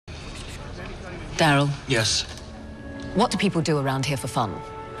Daryl. Yes. What do people do around here for fun?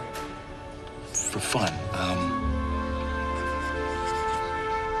 For fun.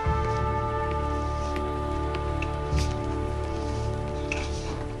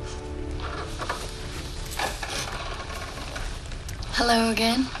 Hello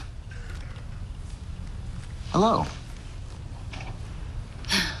again. Hello.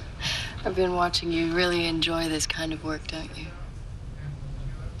 I've been watching you really enjoy this kind of work, don't you?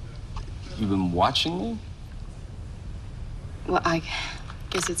 You've been watching me? Well, I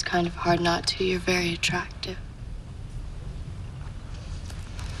guess it's kind of hard not to. You're very attractive.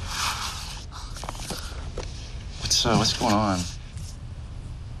 What's going on?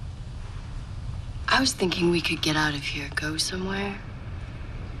 I was thinking we could get out of here, go somewhere.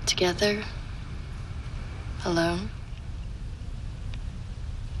 Together. Alone.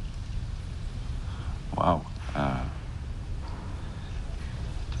 Wow.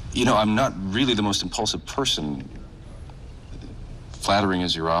 You know, I'm not really the most impulsive person. Flattering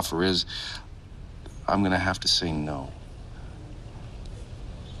as your offer is, I'm gonna have to say no.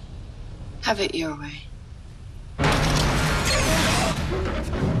 Have it your way.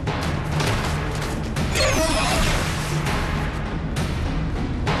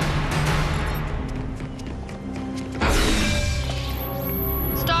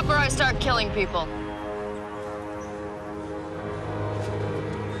 Stop or I start killing people.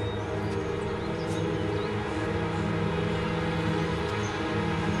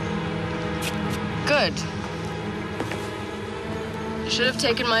 Good. Should have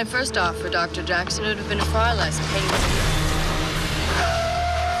taken my first offer, Dr. Jackson. It would have been far less painful.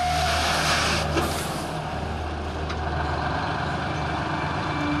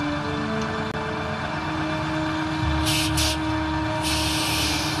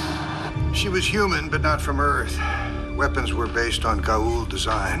 She was human, but not from Earth. Weapons were based on Gaul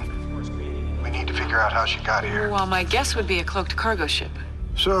design. We need to figure out how she got here. Well, my guess would be a cloaked cargo ship.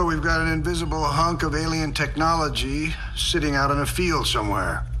 So we've got an invisible hunk of alien technology sitting out in a field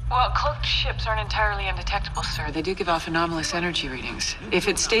somewhere. Well, cloaked ships aren't entirely undetectable, sir. They do give off anomalous energy readings. If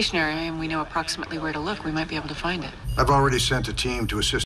it's stationary and we know approximately where to look, we might be able to find it. I've already sent a team to assist